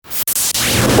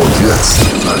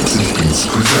Leipzig Beatzz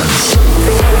presents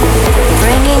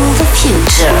Bringing the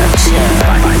future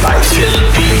by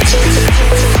PhilBeat.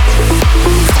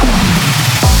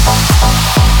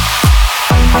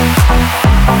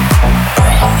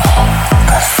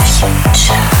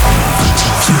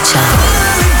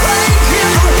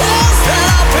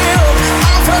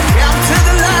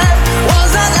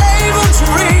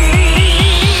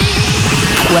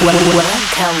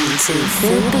 Welcome to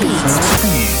PhilBeat.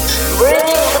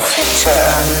 Bringing the future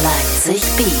on Leipzig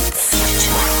Beatzz.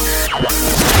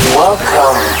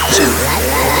 Welcome to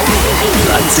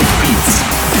Leipzig Beatzz.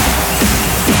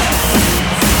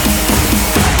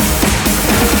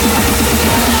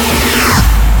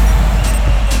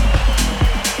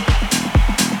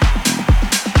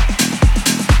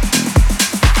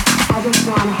 I just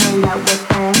wanna hang out with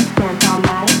friends, dance all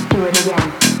night, do it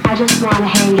again. I just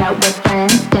wanna hang out with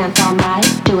friends, dance all night,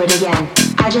 do it again.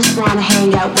 I just wanna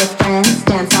hang out with friends,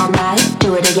 dance all night,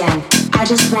 do it again. I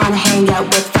just wanna hang out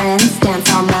with friends, dance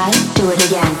all night, do it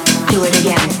again. Do it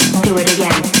again, do it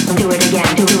again, do it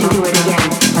again, do it again, do it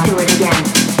again, do it again,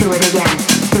 do it again, do it again, do it again,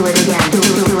 do it again, do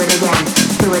it again, do it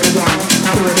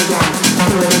again, do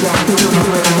it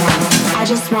again. I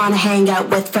just wanna hang out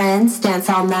with friends, dance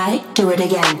all night, do it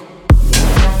again.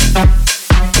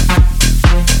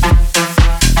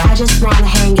 I just wanna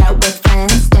hang out with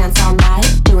friends, dance all night,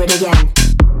 do it again.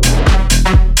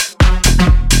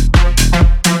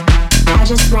 I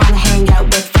just wanna hang out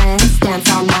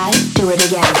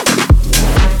with friends,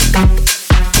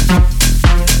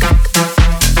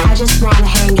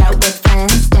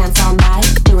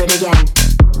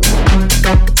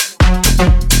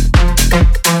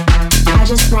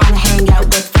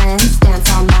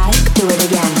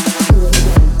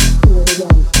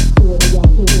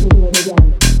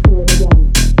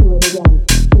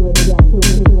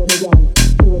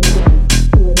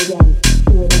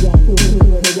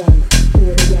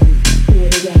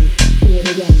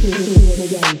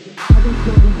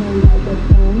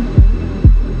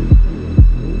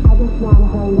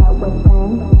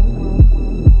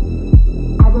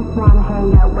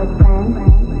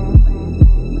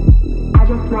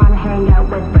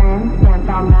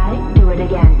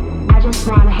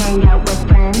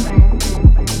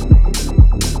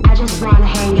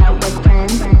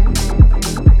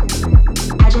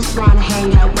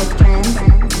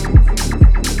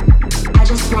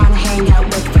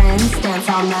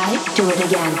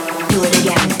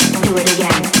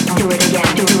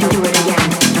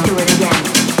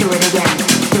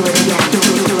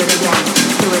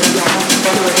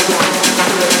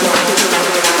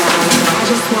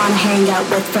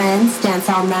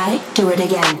 all night, do it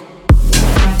again.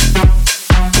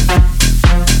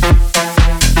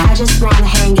 I just wanna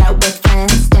hang out with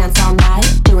friends, dance all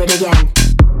night, do it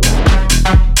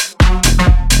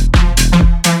again.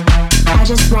 I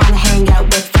just wanna hang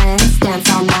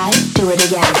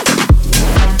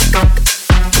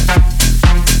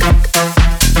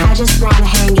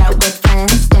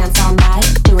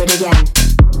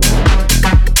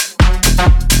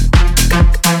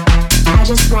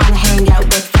out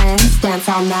with friends, dance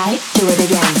all night, do it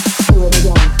again.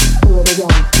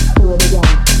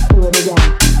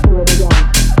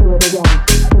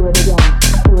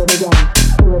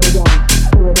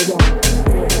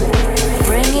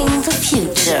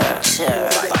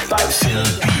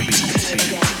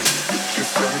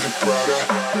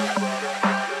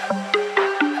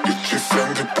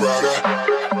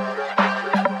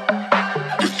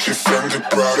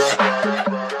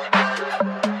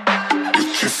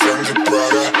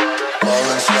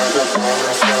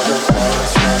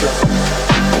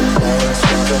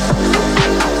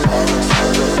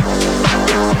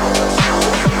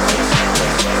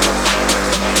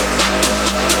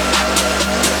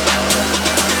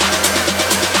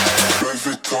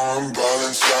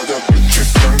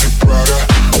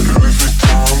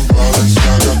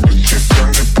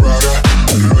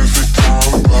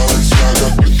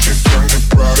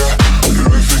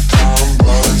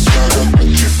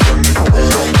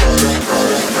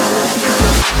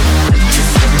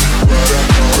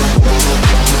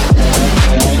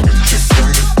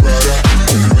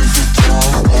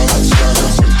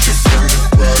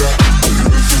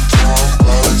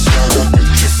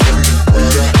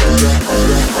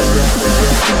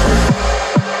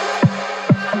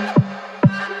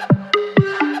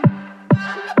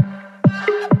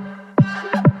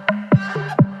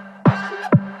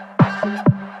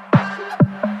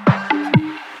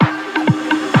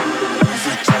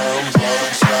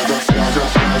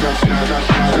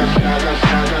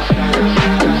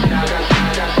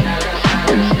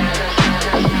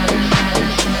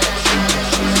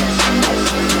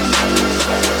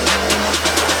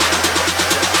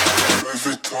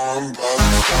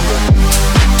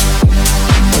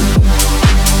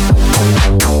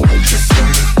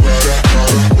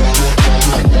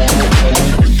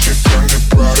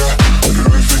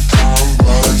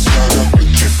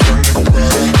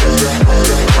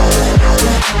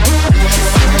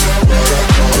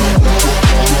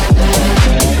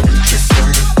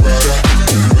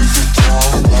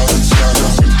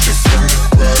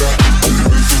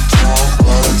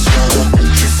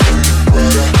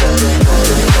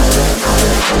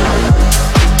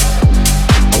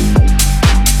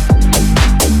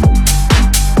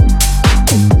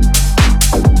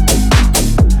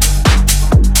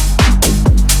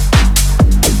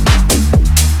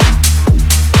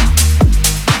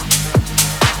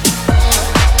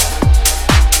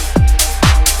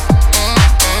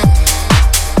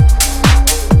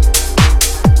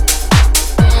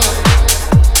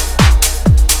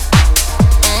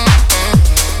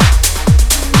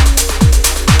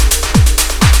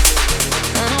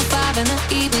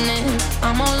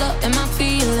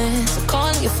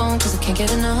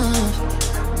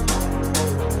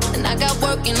 I got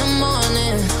work in the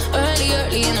morning,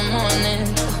 early in the morning.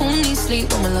 Who needs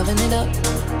sleep when we're loving it up?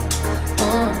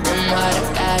 And what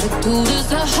I gotta do this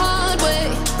the hard way.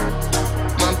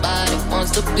 My body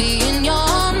wants to be in your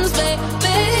arms, baby.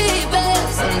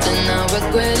 Something I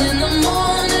regret in the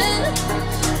morning,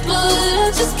 but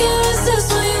I just can't resist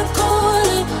when you're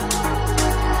calling.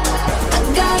 I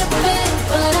got a bed,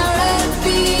 but I'd rather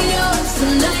be yours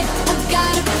tonight. I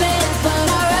got a bed, but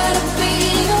I'd rather be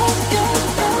yours.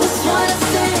 That's what I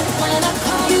said when I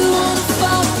call you on the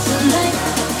phone tonight.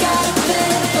 I got a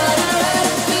bed, but I'd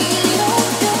rather be yours.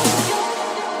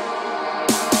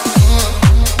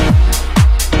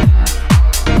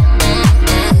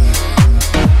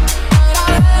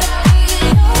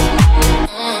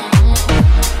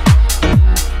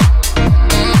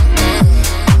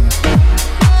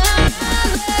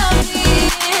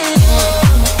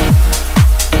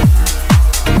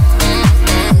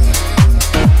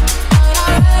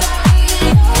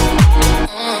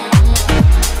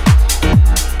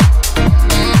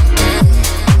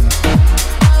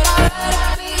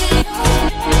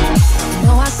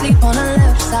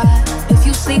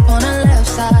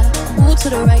 To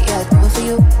the right, yeah, I do it for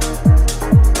you.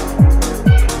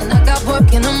 And I got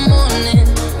work in the morning,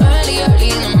 early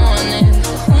in the morning.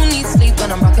 Who needs sleep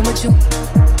when I'm rocking with you? And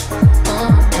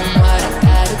what I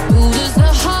gotta do is the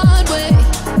hard way.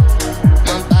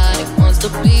 My body wants to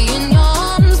be in your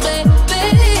arms, baby.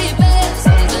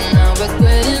 Something I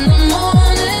regret in the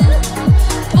morning,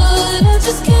 but I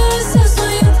just can't resist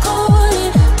when you're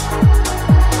calling.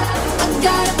 I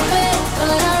got a bed,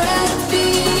 but I'd rather be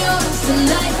yours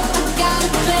tonight. Got a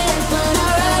bed, but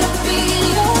I'd rather be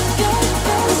yours.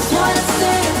 That's what I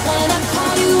said when I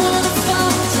call you on the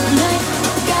phone tonight.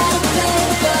 Got a bed,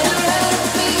 but I'd rather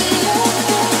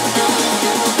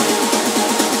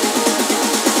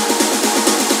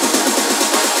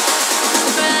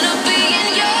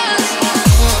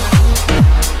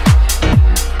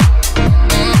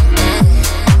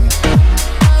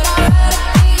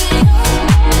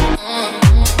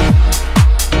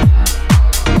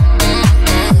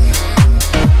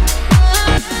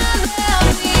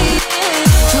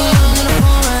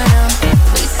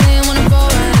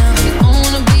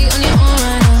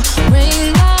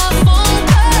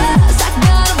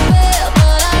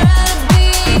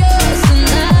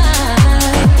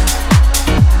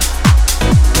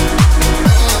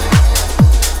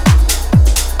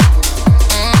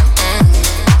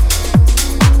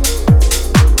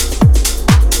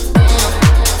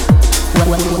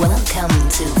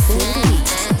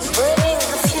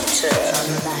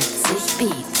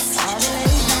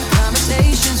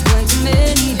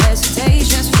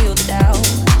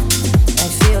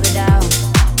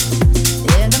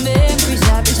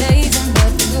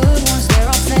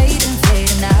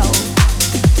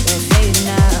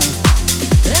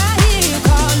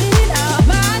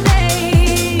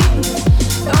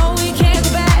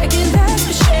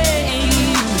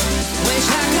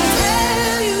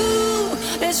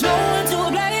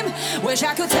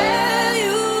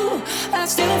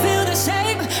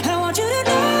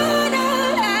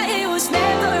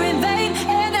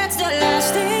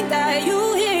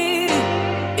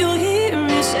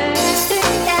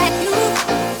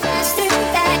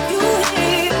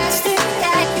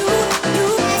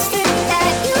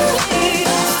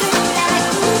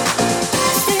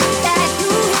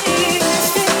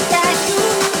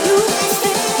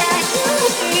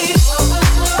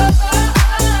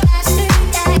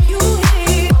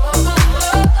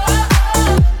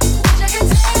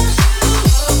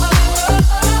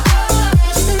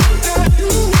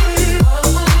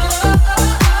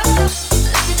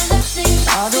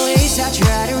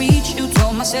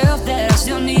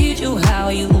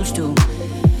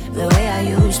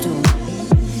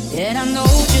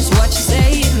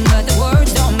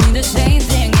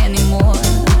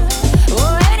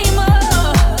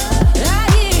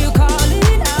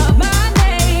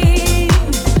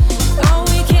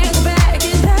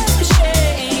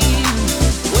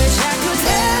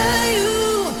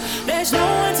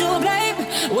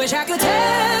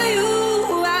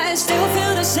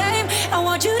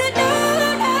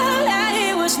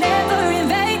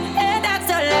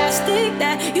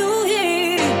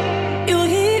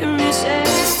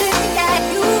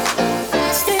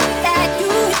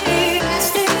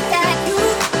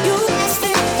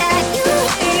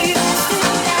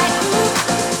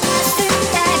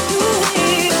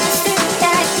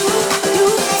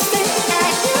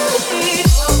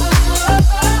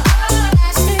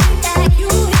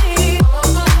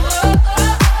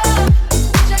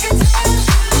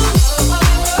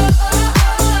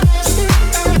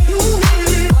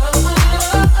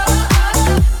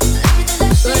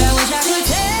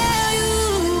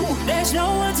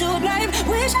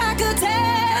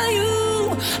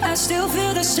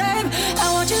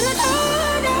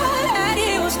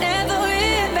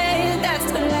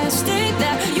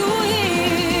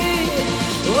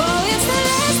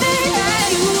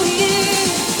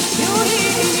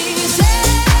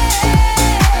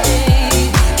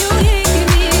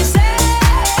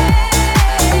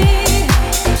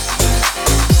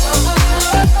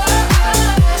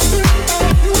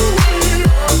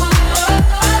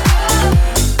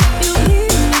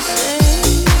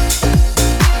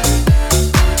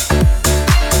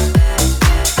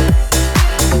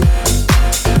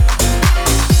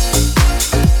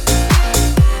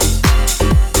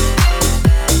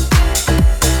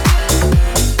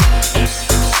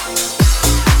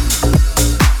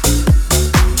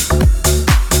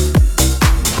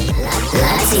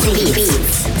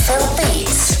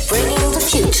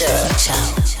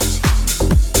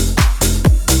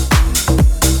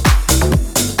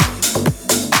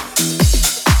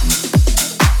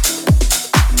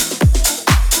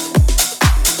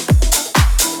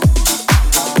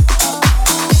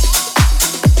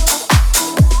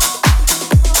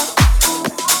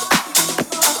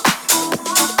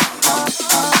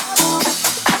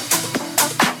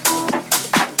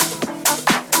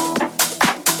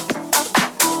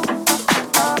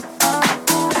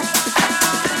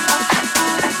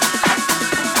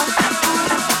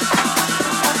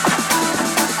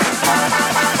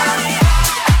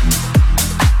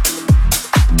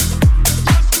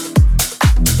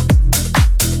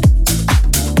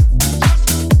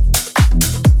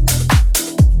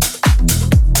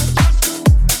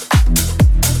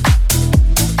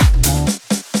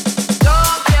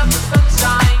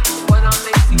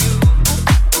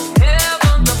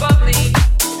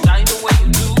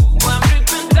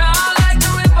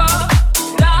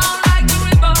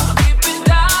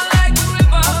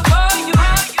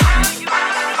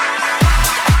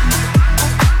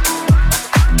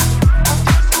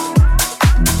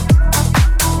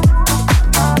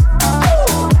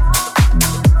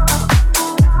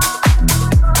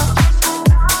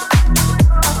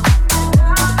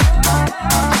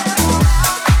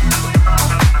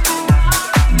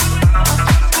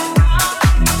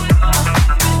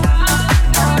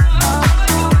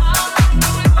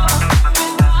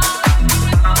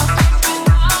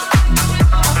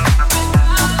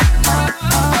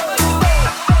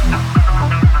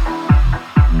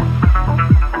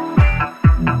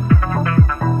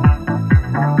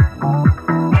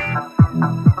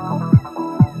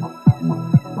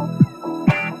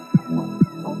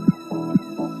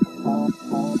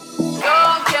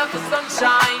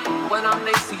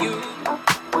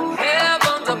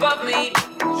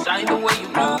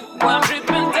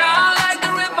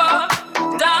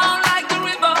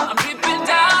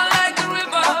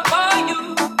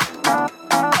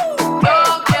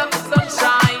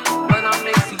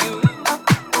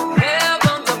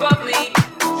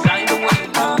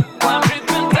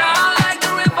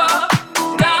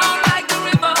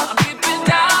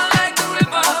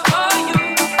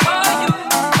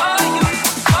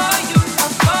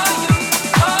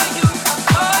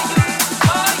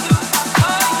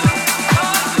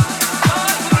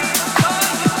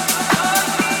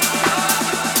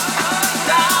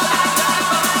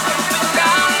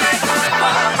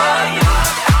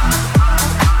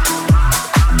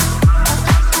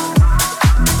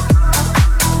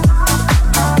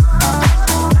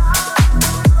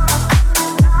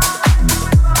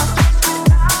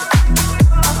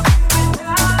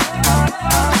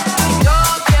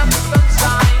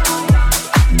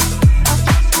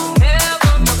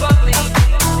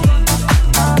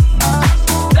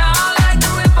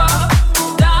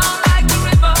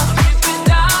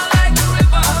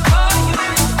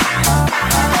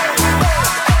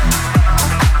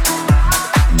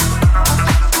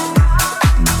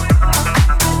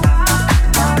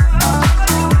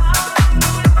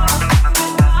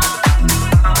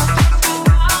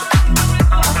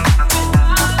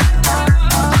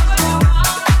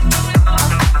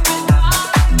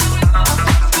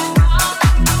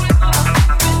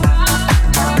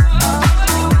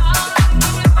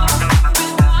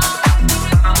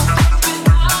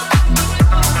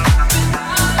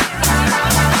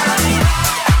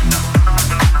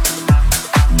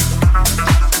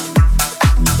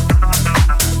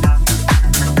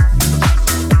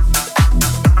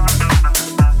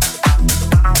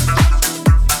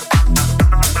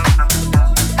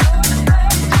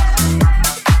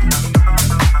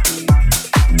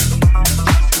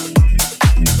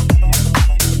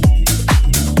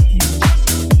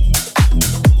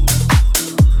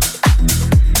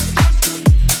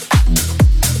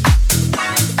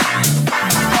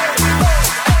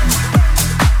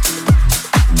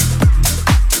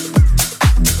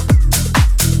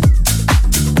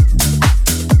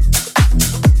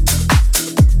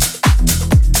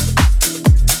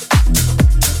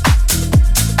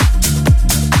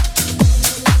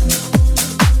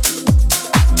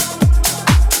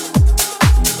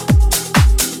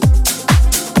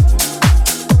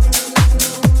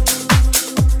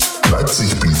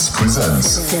Beatzz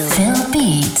presents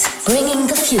PhilBeat, bringing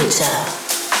the future.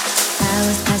 I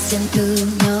was passing through,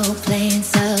 no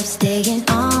plans of staying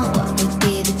on. What would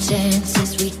be the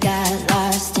chances we got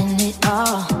lost in it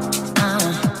all?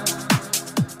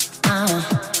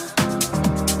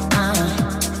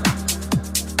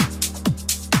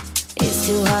 It's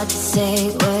too hard to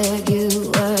say where you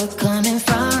were coming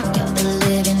from. You're the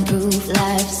living proof,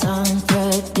 life's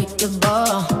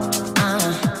unpredictable.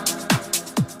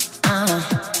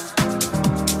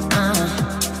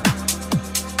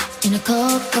 In a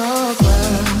cold, cold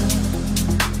world,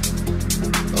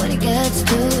 when it gets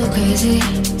too crazy,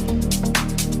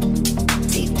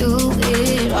 see through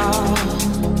it all.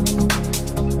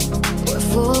 We're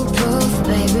foolproof,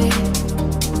 baby.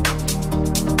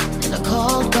 In a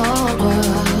cold, cold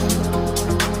world,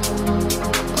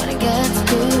 when it gets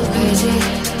too crazy,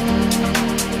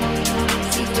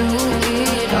 see through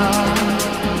it all.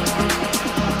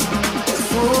 We're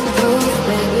foolproof,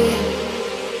 baby.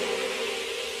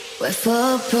 We're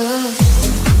foolproof.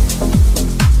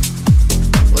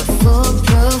 We're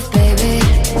foolproof, baby.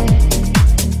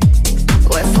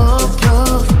 We're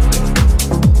foolproof.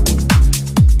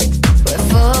 We're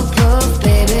foolproof,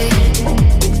 baby.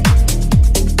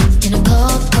 In a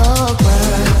cold, cold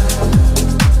world,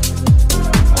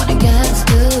 when it gets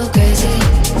too crazy,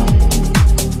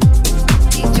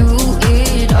 see through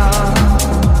it all.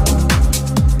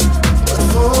 We're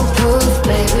foolproof,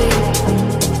 baby.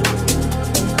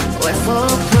 We're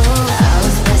foolproof. I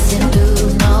was passing through,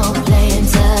 no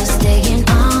plans of staying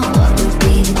on. What would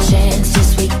be the chances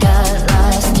we got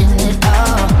lost in it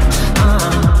all?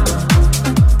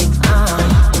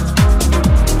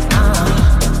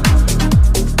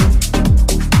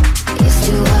 It's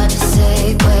too hard to say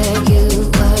where you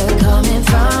were coming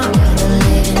from. You're the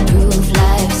living proof,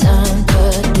 life's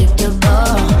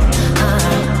unpredictable.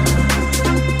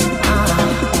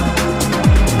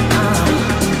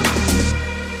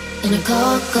 In a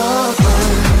cold, cold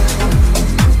world,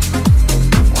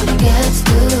 when it gets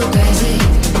too crazy,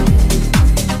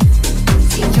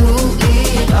 see through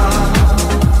it all.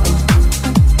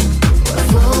 We're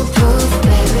foolproof,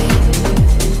 baby.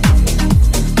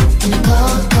 In a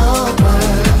cold, cold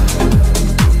world,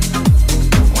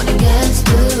 when it gets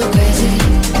too crazy,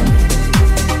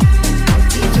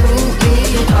 see through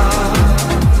it all.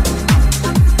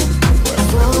 We're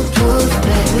foolproof,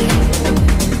 baby.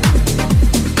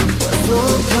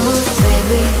 Foolproof,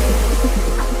 baby.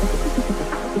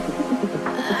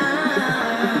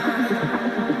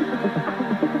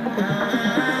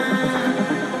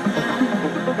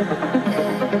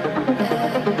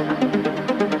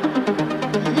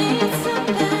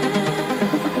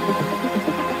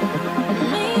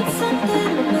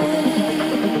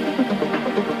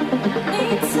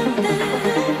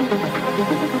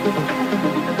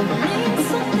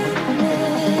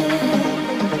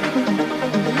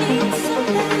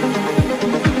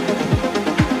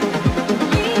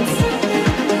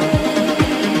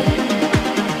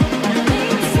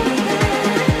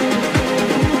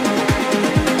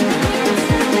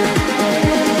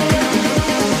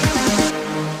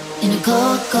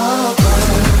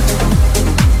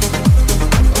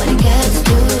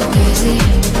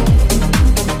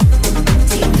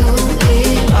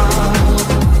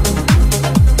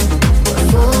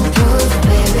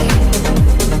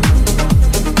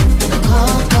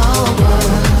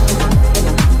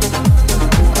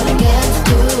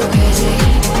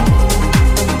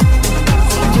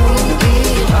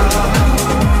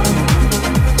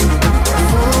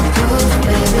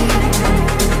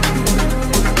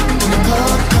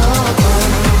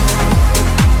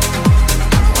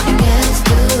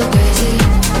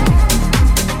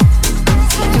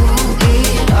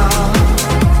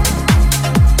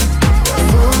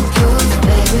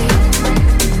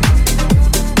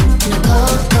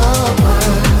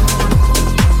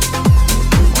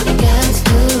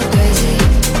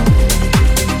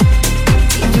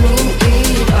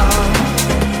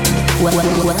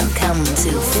 Welcome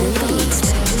to PhilBeat,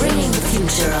 bringing the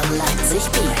future of Leipzig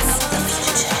Beatzz. The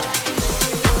future.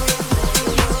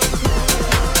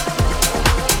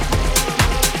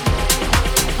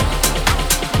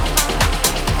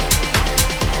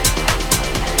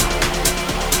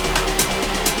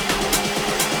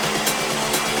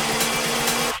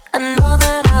 I know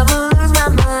that I will lose my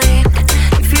mind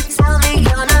if you tell me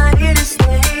you're not here to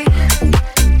stay.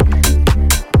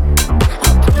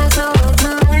 I'll press the way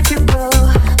to let you go.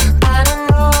 I don't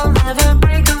know, I'll never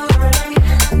break away.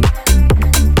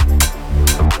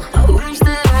 I wish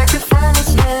that I could find a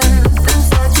chance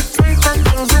instead to take my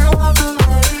things and walk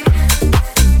away.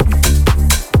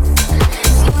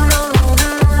 You don't need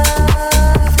to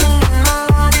love me, my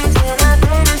heart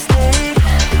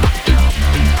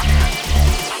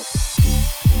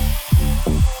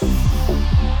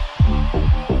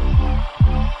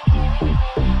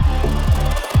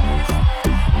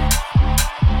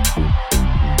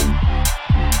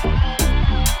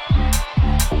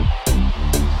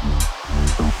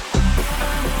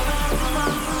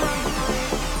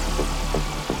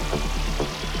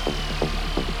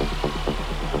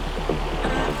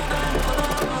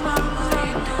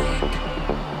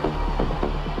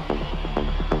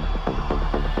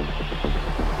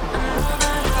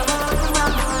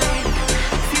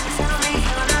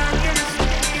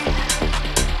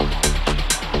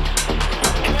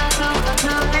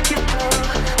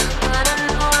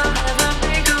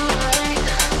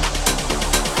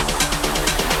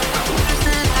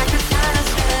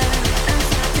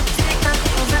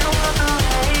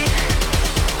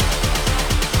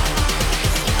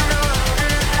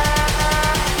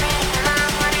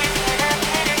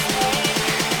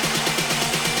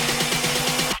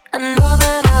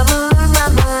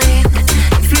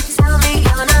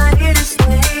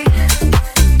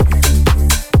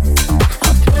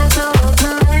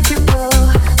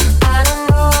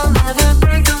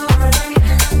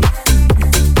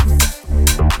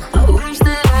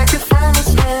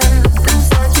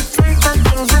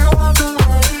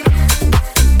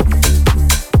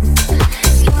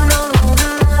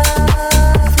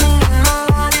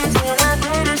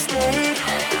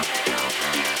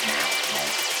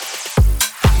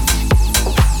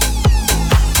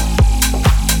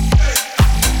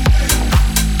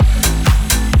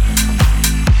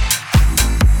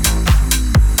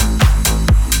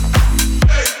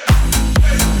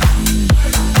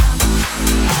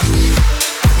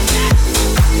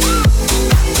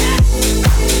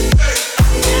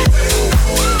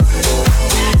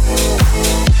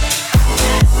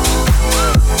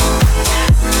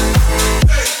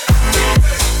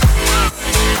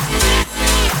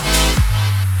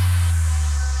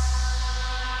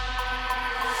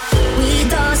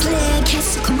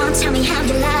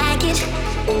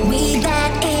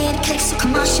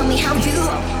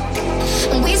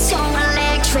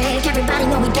everybody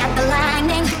know we got the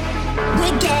lightning.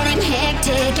 We're getting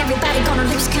hectic, everybody gonna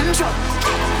lose control.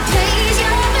 Raise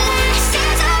your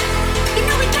glasses up, you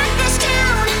know we got this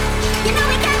down. You know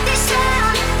we got this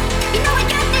down. You know we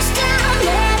got this down.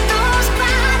 Let those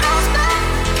bottles pop.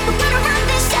 We're gonna run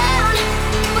this down.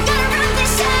 We're gonna run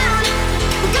this down.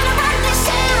 We're gonna run this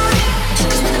down.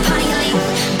 'Cause we're the party elite.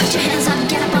 Put your hands up,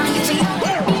 get up on your feet.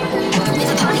 We're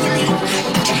the party elite.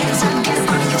 Put your hands up, get up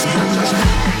on your feet.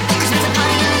 'Cause we're the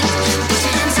party elite. Put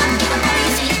your hands up, get up on your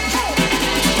feet.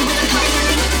 We're the party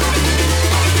elite.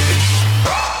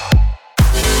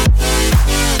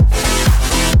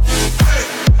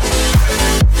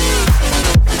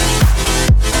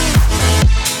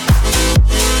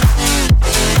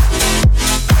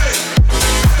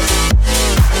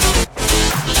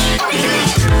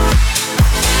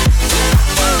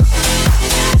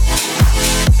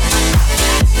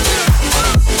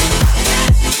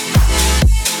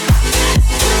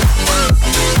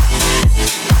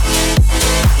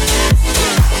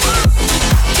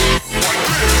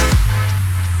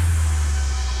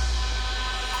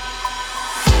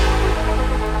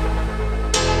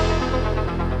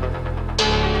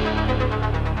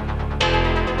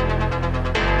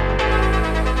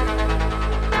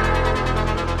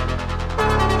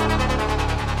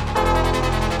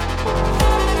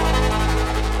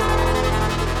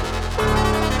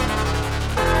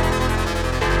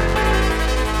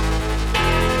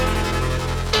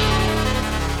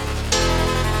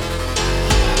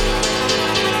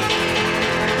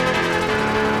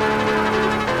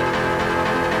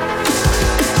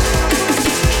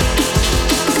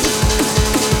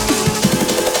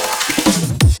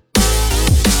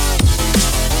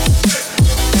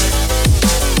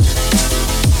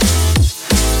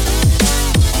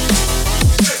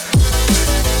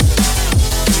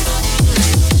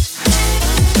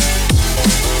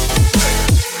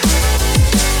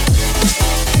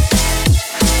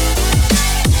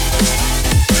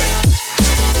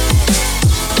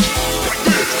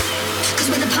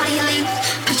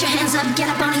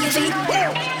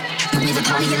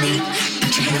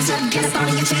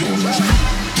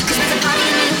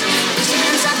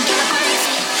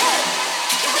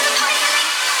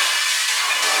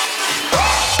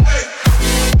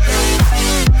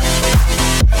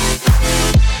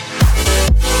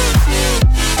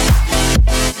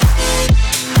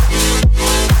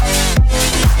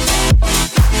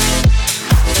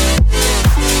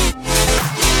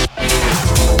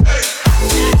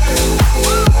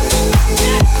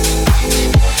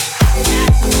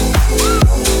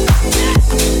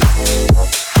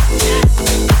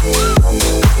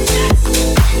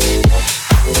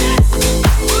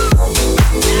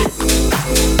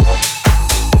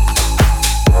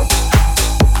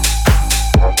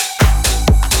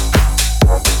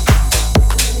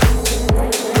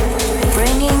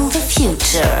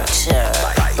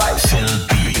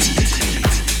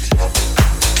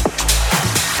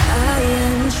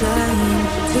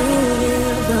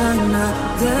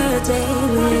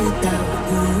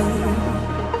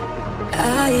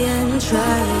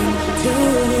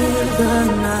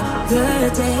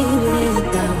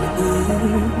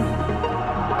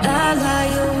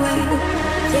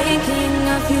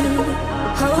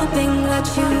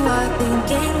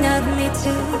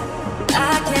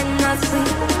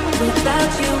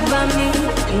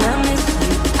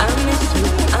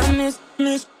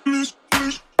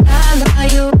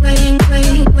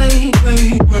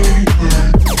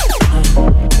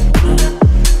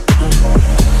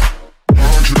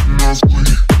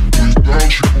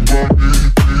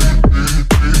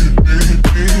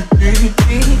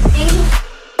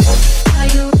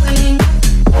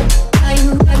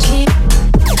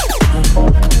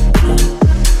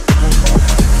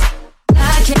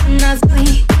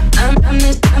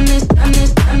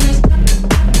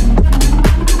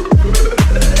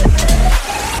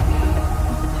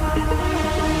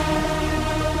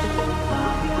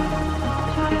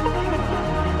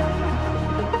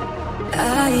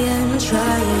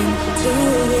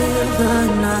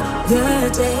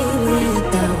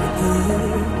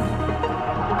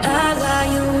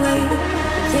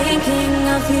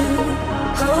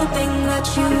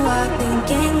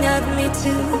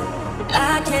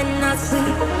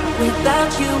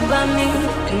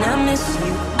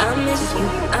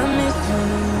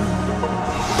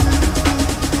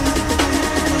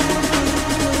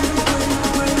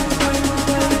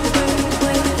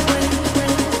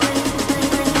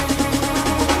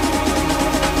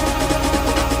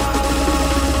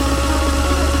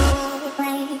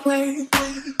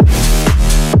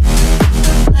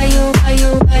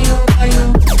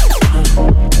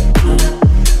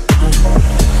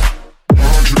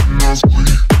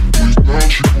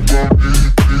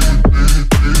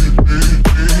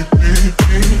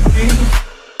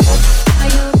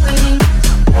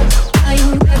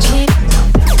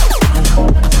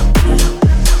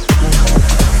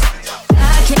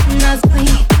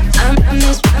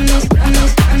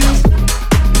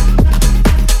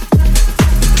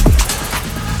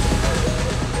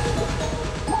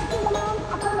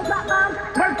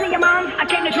 I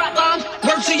came to drop bombs.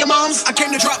 Word to your moms, I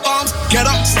came to drop bombs. Get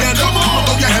up, stand up, come on,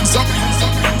 throw your hands up.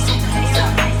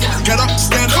 Get up,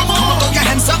 stand up, come on, throw your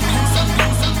hands up.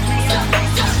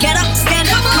 Get up, stand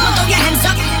up, come on, throw your hands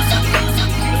up.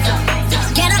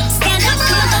 Get up, stand up,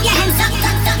 come on, throw your hands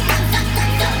up.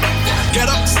 Get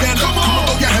up, stand up, come on,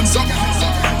 throw your hands up.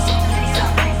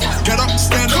 Get up,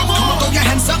 stand up, come on, throw your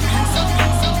hands up.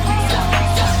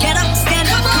 Get up, stand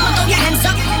up, come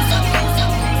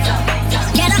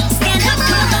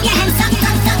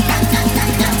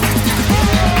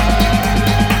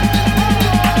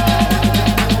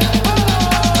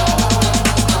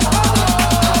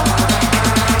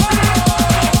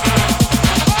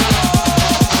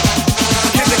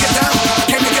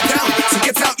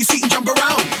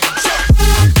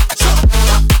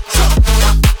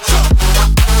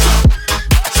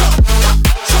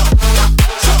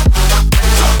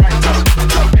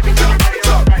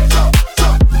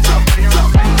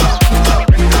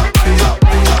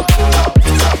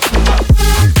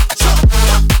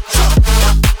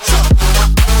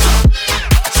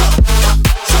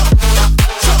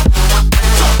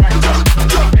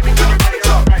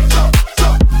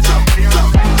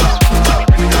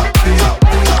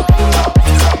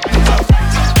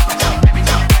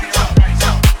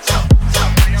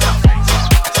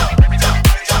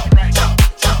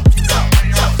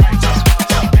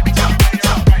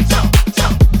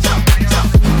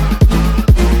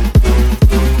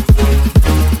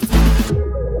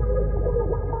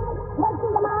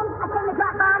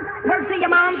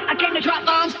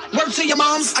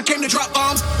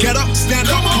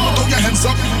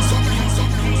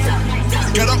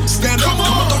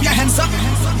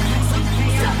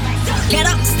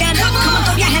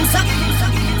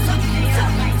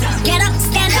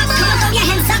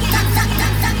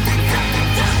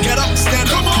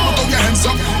on, throw your hands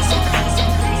up.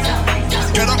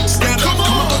 Get up, stand up, come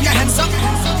on, throw your hands up.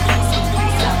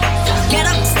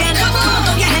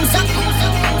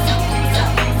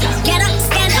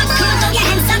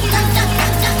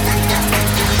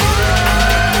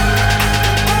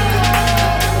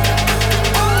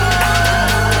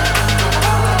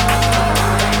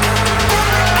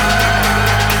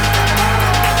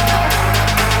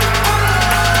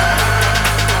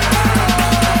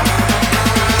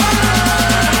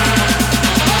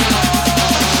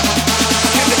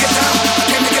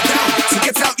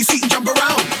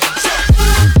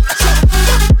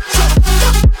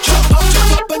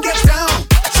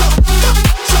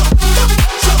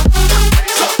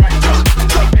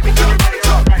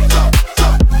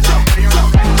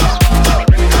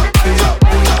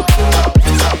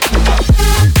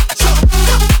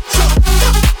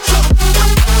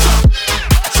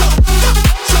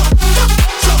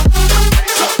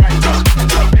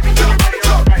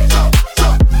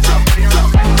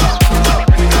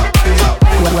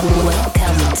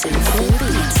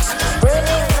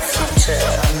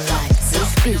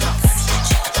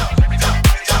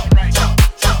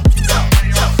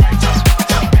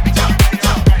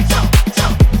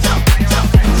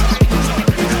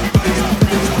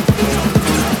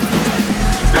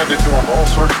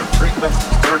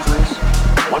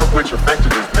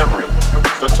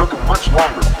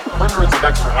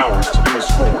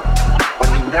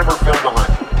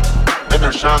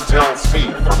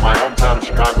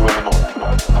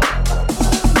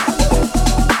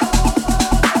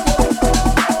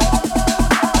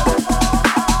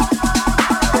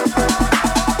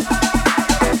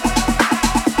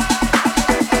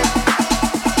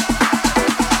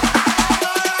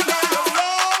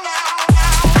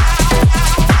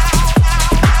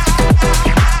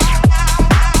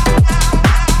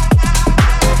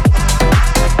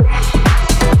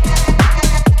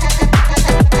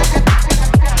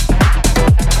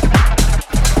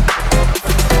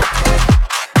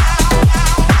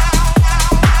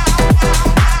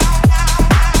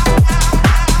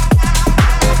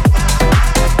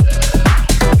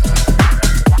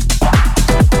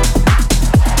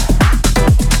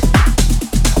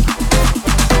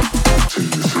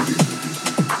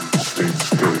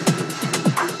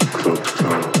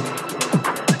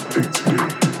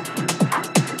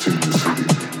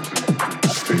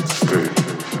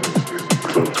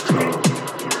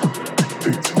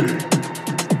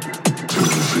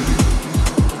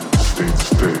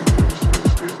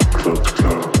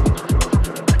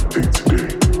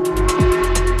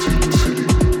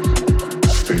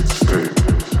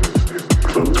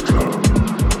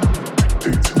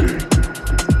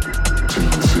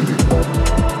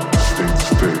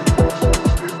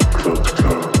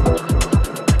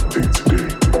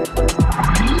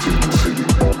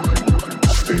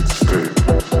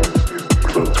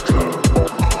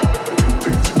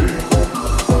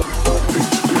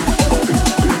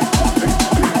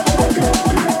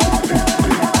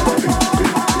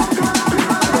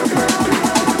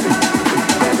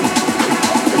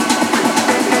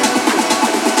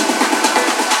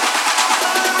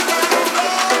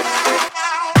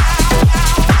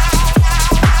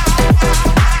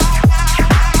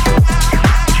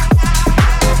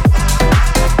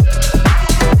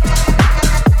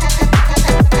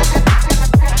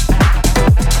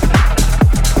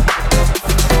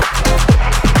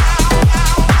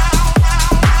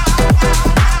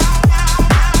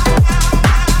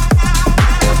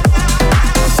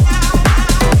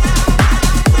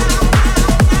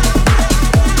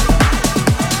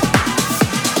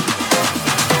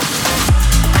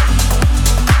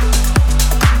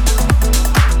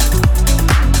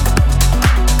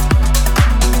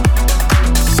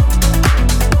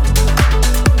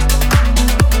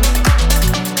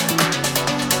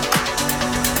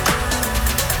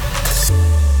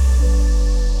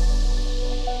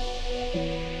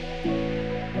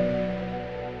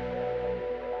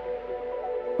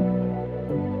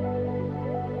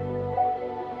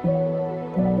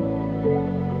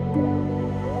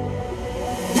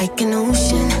 like an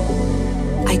ocean.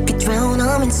 I could drown,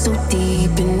 I'm in so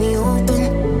deep in the open.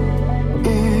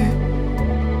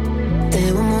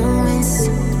 There were moments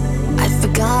I'd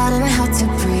forgotten how to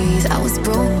breathe. I was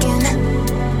broken.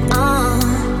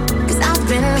 'Cause I've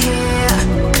been here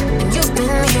and you've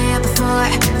been here before,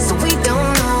 so we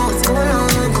don't know what's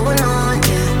going on,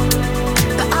 yeah.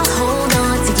 But I'll hold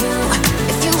on to you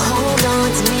if you hold on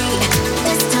to me.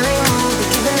 This time won't be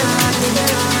giving up,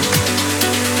 giving up.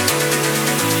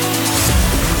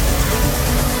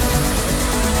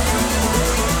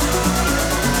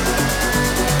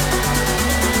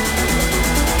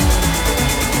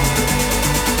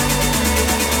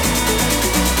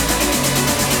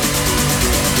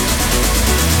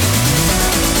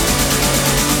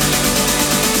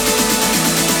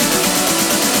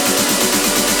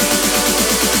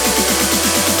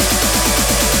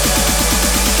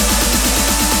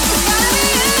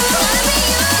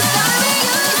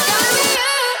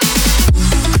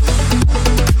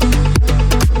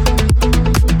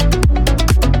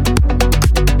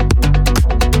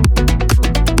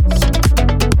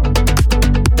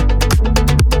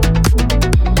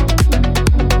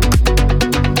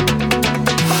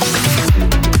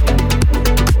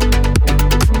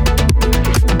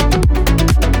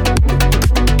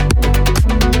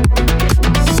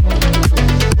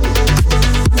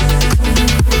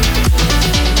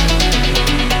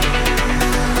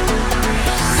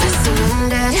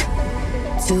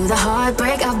 To the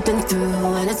heartbreak I've been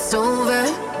through, and it's over.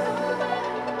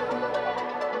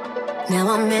 Now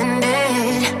I'm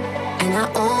mended, and I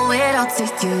owe it all to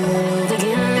you.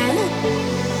 Beginning,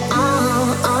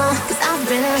 'cause I've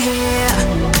been here,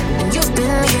 and you've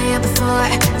been here before,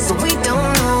 so we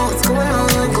don't know what's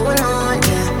going on,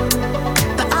 yeah.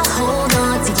 But I'll hold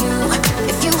on to you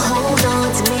if you hold on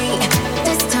to me.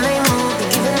 This time I'll be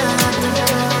giving up, giving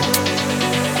up.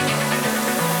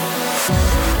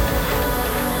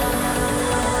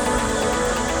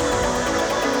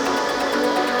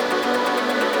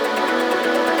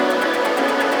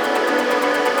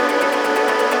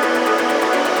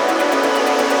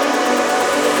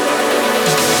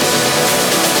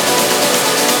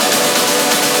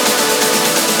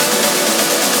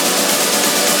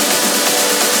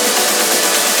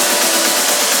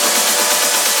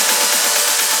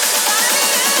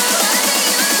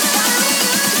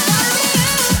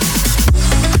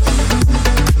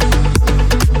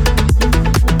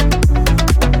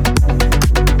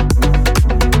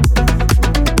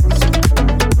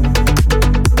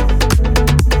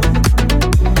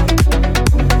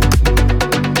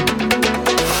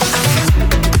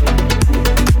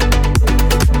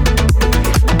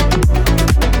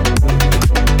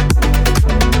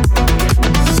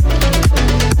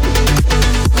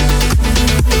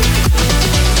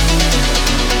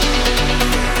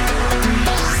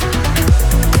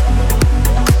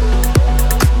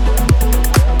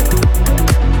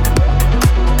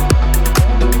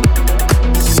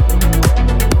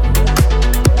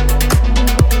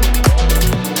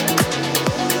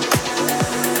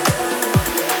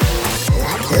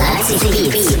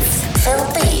 Leipzig Beatzz,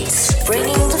 PhilBeat,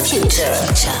 bringing the future.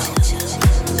 Ciao.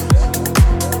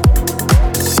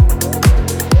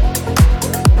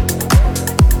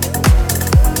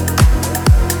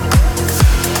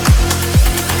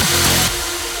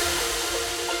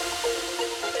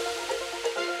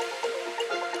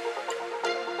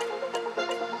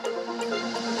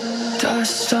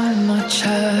 Dust on my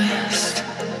chest,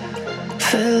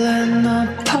 filling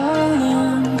up our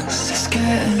lungs. It's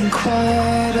getting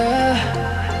quieter,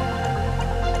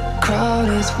 crowd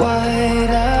is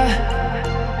wider.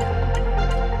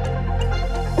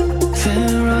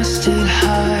 Thin rusted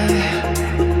high,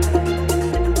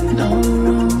 no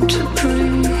room to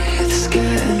breathe. It's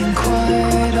getting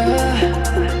quieter,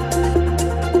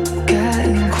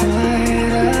 getting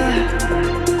quieter.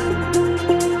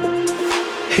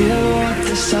 Hear what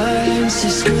the silence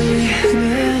is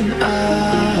screaming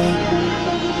out.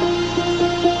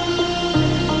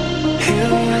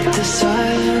 Hear what the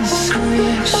silence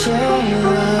screams so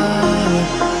loud.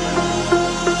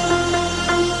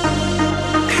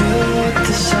 Hear what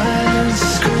the silence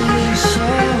screams so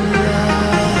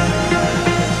loud.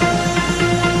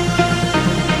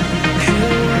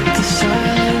 Hear what the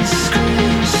silence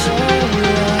screams so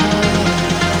loud.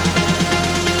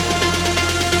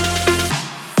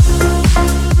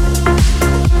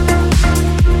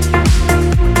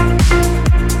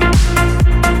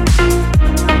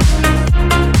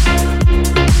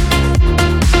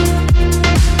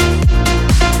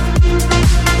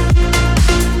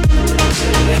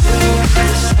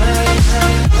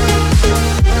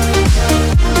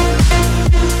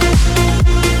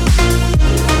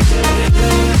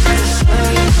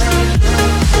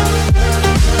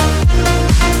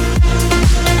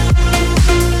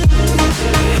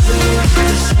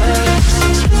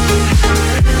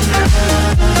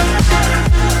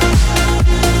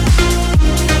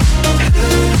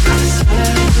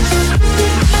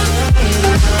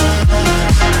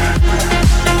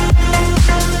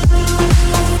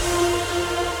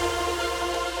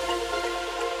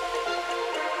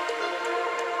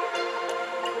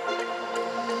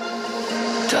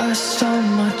 Dust on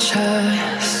my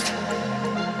chest,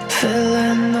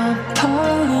 filling up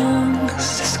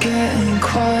lungs. It's getting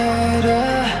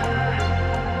quieter.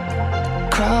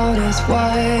 Crowd is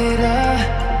wider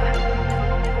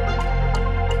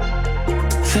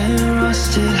than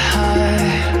rusted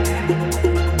high.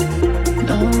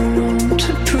 No room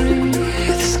to breathe.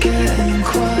 It's getting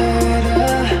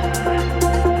quieter.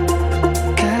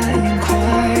 Getting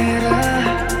quieter.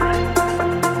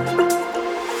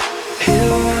 Hear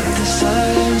what the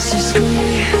silence is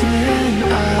screaming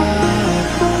out.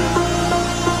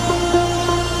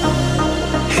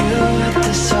 Hear what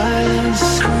the silence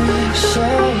screams so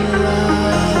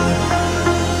loud.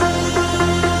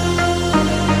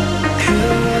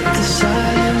 Hear what the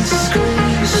silence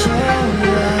screams so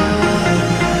loud.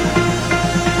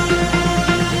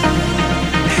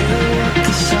 Hear what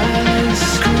the silence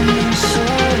screams so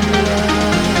loud.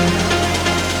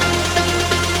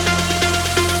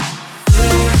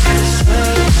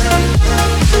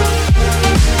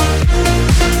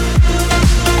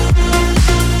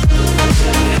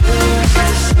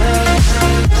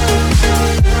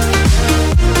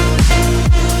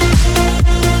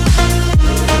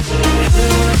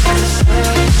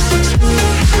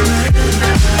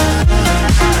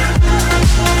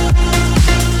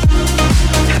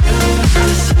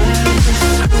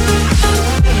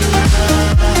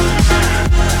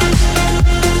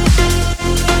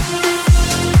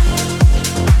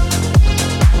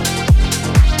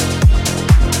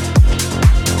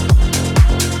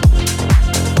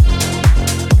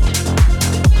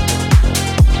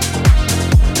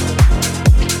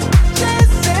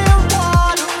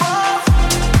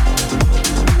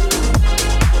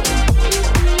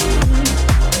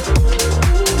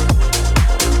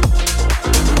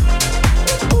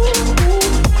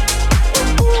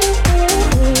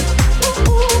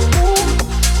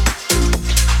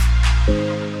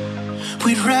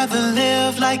 We'd rather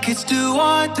live like it's do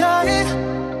or die,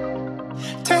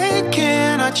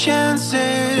 taking our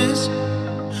chances.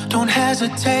 Don't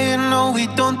hesitate, no, we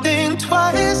don't think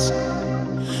twice.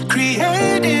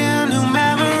 Creating new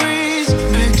memories,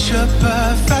 picture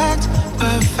perfect,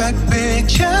 perfect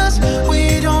pictures.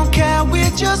 We don't care, we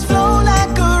just flow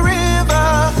like a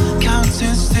river,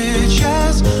 counting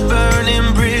stitches,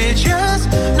 burning bridges.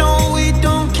 No, we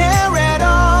don't care at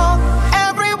all.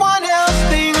 Everyone else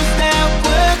thinks that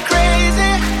we're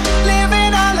crazy,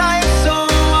 living our lives so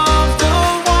off the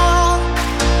wall.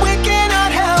 We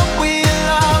cannot help, we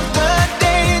love the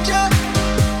danger.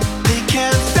 They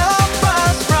can't stop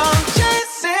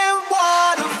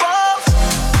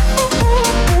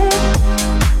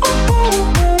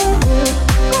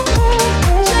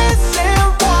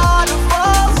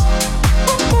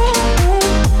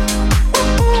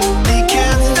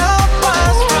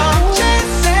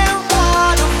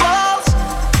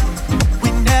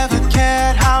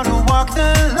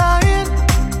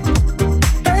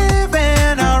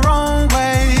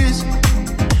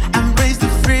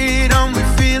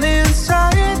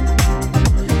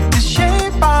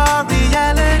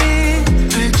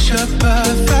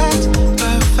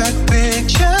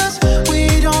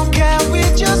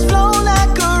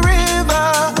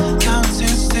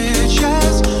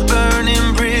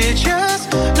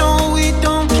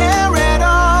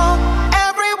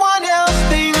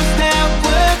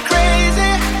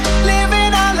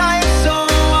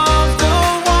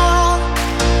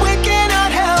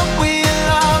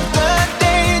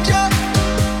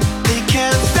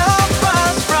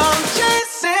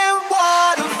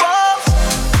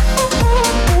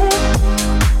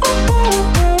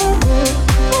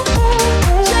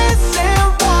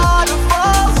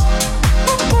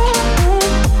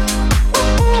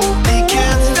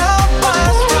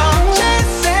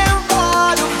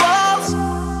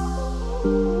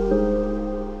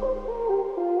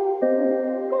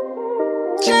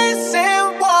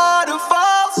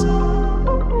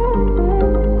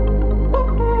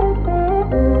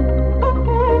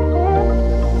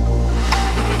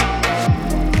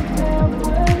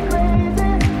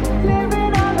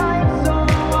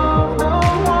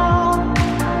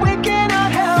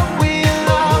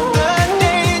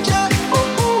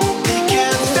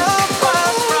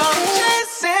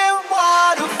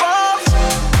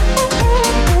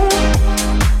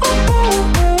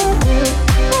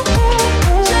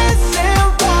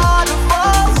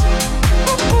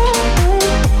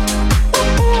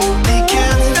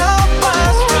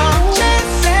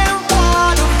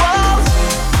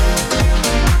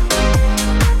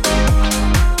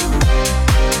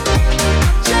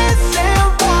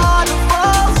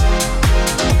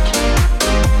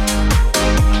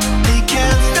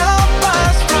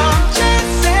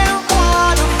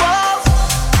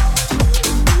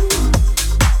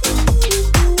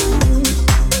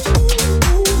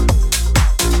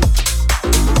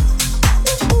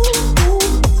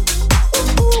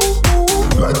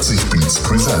Beatzz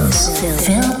presents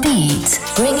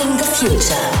PhilBeat, bringing the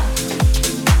future.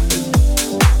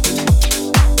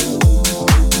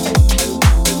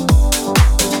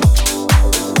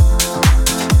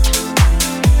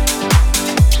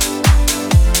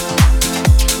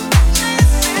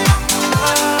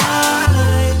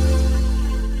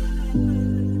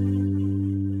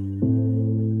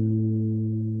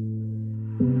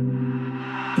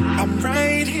 I'm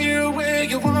right here where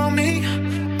you want me.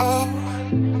 Oh,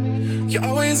 you're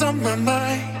always on my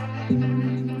mind.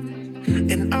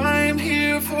 And I'm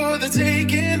here for the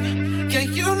taking. Yeah,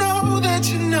 you know that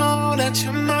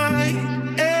you're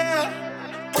mine. Yeah,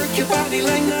 work your body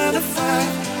like 9 to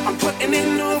 5. I'm putting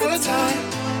in overtime.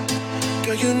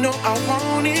 Girl, you know I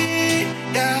want it.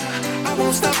 Yeah, I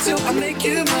won't stop till I make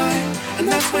you mine. And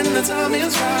that's when the time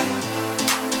is right.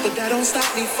 But that don't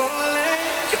stop me falling.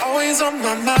 You're always on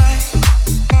my mind.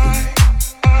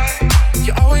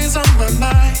 You're always on my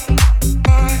mind.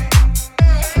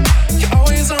 You're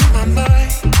always on my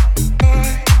mind.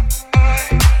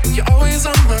 You're always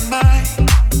on my mind.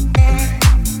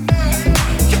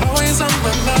 You're always on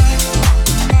my mind.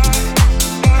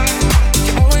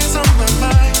 You're always on my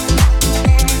mind.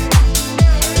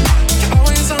 You're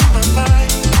always on my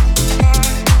mind.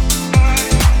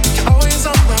 You're always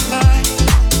on my mind.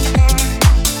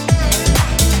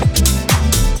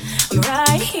 I'm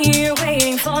right here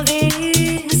waiting for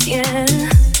this, yeah.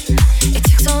 It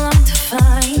took so long to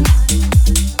find,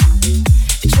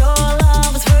 but your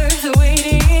love was worth the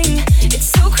waiting. It's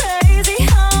so crazy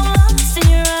how I'm lost in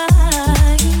your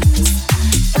eyes.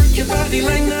 Work your body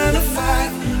like 9 to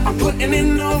 5. I'm putting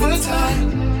in overtime.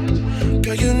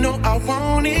 Girl, you know I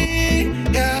want it.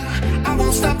 Yeah, I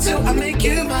won't stop till I make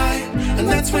you mine. And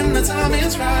that's when the time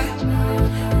is right.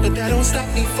 But that don't stop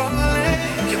me falling.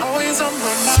 You're always on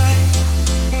my mind.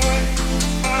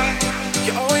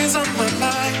 You're always on my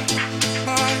mind.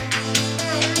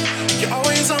 You're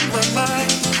always on my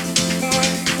mind.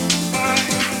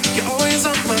 You're always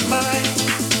on my mind.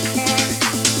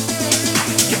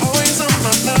 You're always on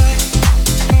my mind.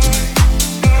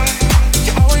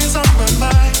 You're always on my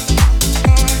mind.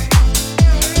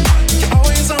 You're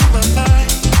always on my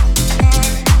mind.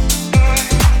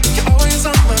 You're always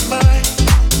on my mind. You're always on my mind. You're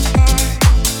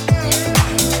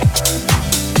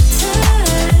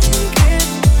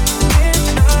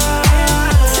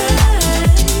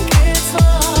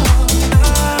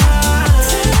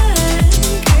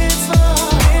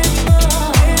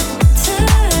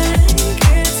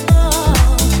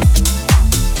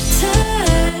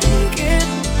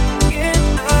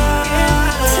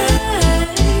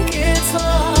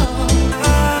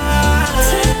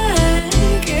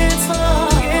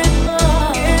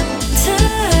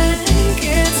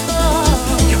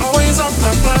always on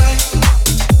my mind.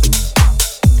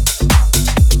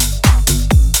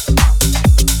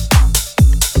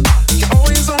 You're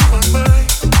always on my mind.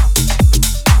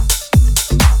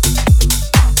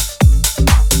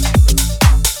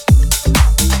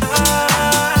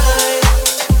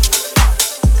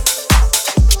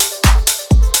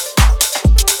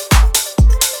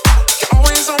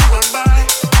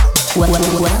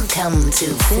 Welcome to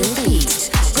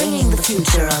PhilBeat, bringing the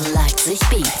future on Leipzig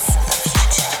Beatzz.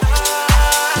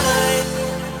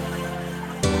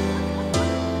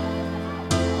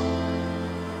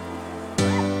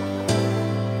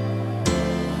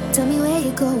 Tell me where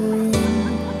you're going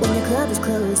when the club is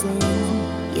closing.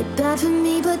 You're bad for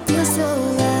me, but you're so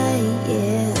right,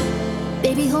 yeah.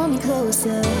 Baby, hold me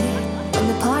closer when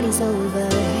the party's over.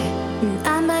 And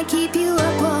I might keep you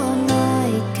up all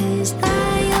night, 'cause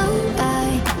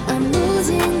I'm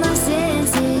losing my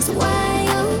senses. Why,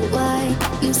 oh, why?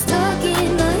 You stuck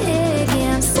in my head,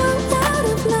 yeah, I'm so out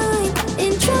of line.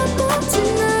 In trouble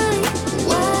tonight.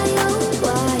 Why, oh,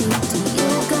 why? Do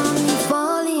you got me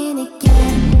falling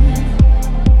again?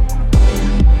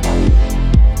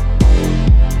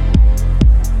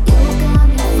 You got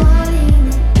me falling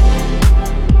again.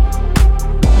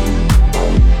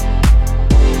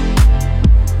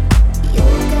 You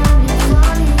got me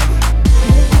falling.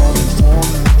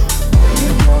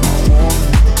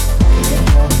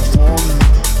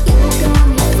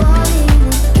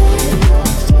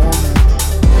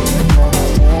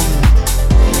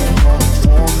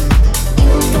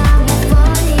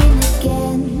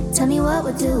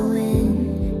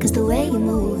 Doing, 'cause the way you're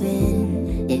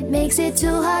moving, it makes it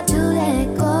too hard to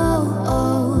let go.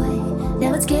 Oh,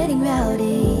 now it's getting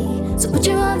rowdy, so put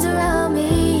your arms around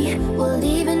me. Well,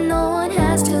 even no one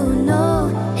has to know.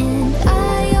 And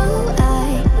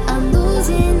I'm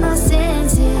losing my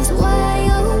senses. Why,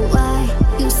 oh, why?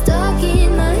 You stuck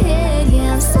in my head,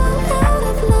 yeah, I'm so out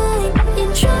of line.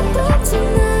 In trouble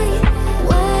tonight.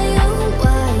 Why, oh,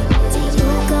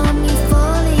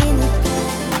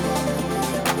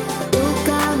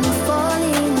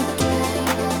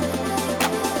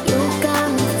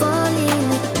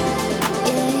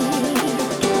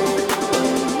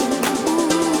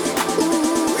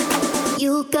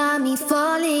 me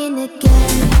falling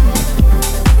again.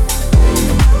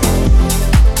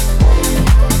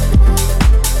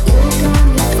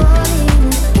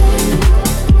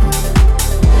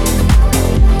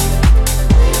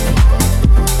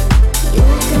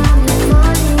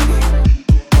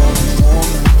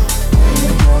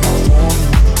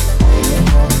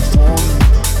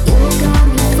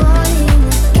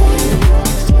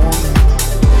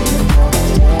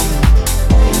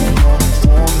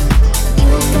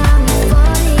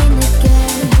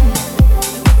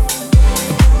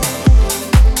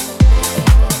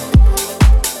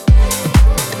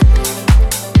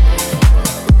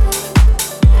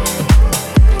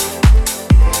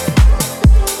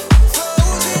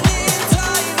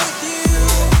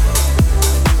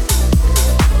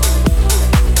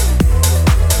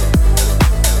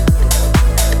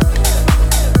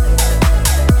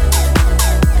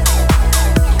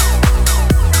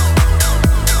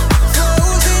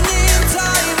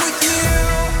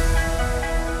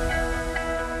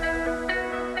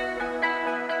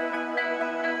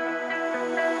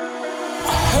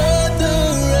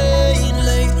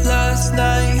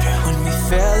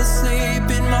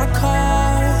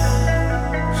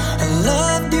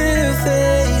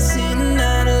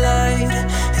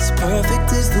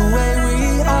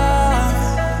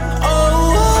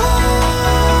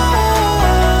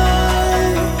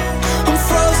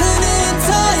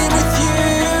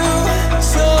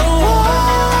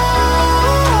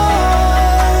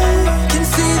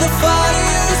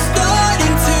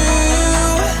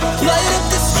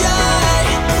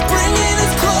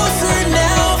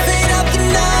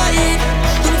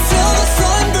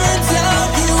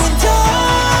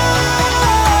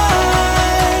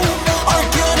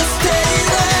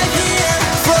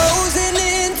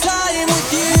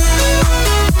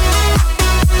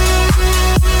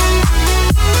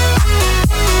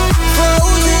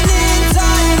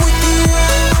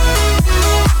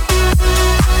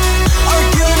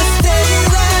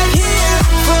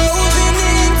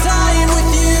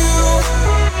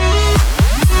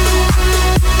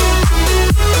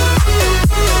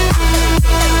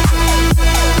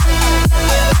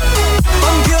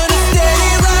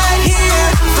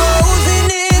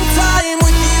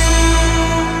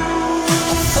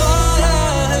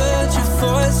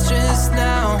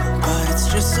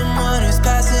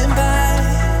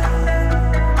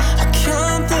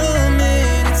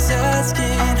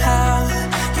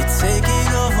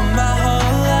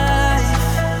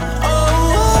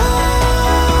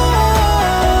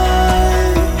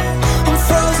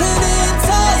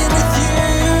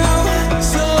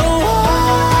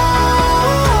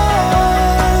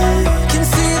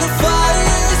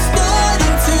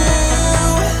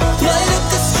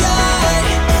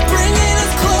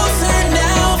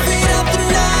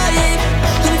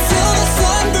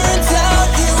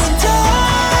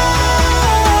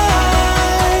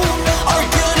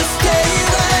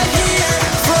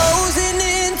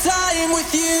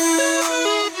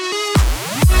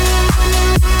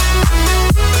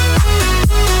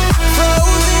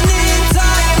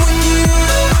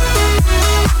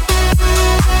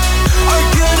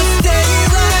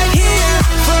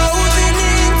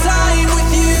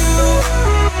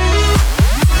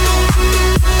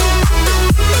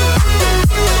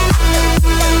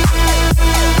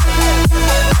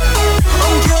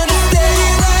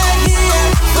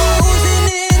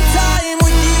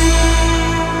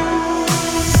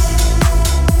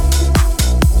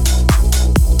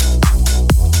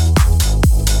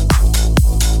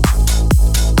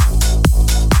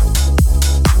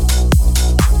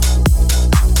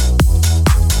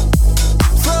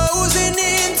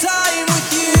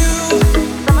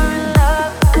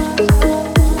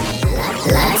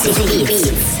 Leipzig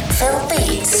Beatzz,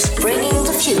 PhilBeat, bringing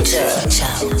the future.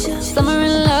 Ciao. Summer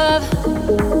in love,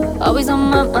 always on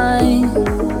my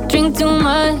mind. Drink too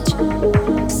much,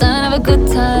 sign of a good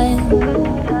time.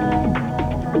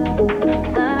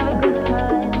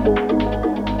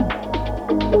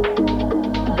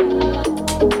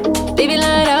 Baby,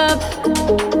 light up,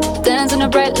 dance in the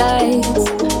bright lights.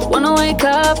 Wanna wake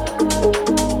up,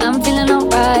 I'm feeling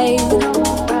alright.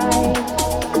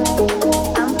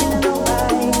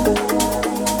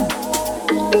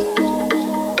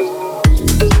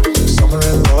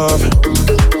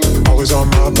 Always on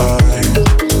my mind.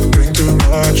 Drink too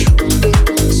much,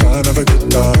 sign of a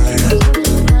good time.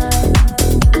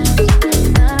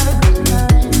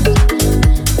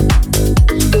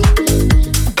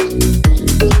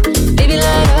 Baby,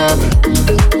 light up,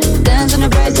 dance in the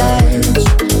bright lights.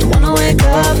 Wanna wake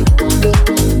up,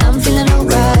 I'm feeling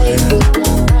alright.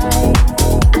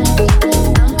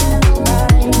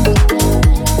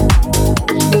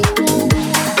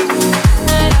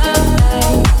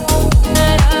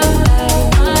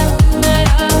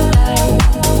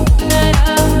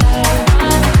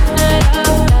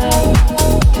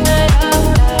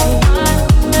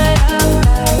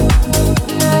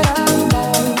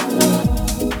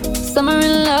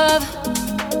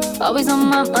 always on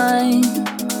my mind.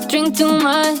 Drink too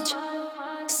much,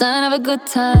 sign of a good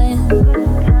time.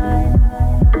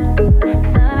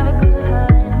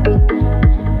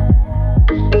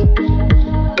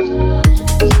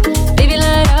 Baby,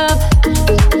 light up,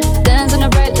 dance on the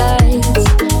bright lights.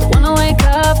 Wanna wake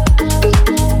up,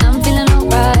 I'm feeling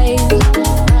alright.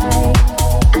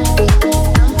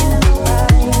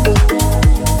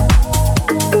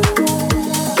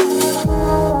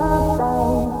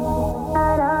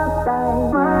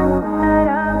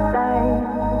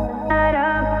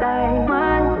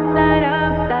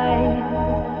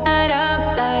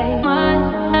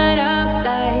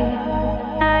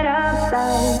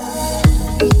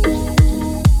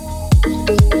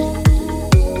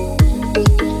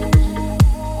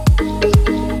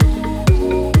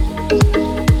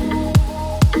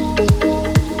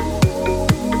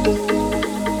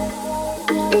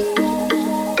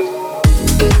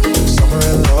 Summer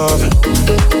in love,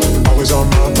 always on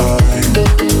my mind.